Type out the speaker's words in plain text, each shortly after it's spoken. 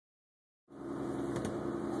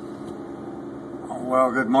Well,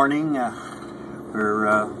 good morning.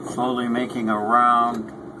 We're slowly making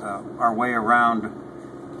our way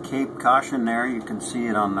around Cape Caution there. You can see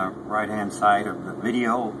it on the right-hand side of the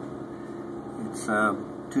video. It's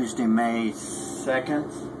Tuesday, May 2nd,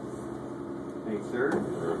 May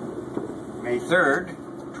 3rd,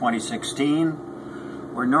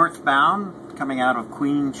 2016. We're northbound, coming out of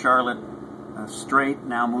Queen Charlotte Strait,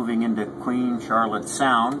 now moving into Queen Charlotte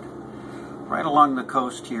Sound, right along the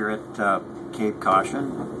coast here at Cape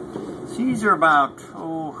Caution. Seas are about,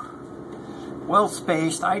 well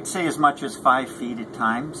spaced. I'd say as much as 5 feet at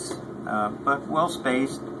times, but well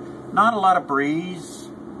spaced. Not a lot of breeze,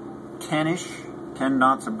 10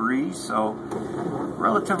 knots of breeze, so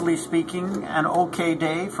relatively speaking, an okay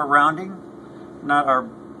day for rounding. Not our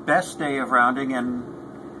best day of rounding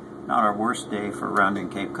and not our worst day for rounding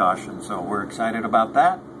Cape Caution, so we're excited about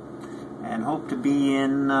that and hope to be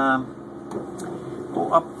in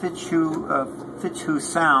up Fitzhugh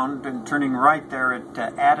Sound and turning right there at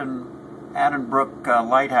Addenbrooke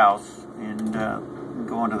Lighthouse and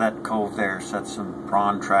go into that cove there, set some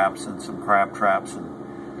prawn traps and some crab traps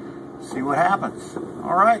and see what happens.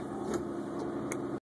 All right.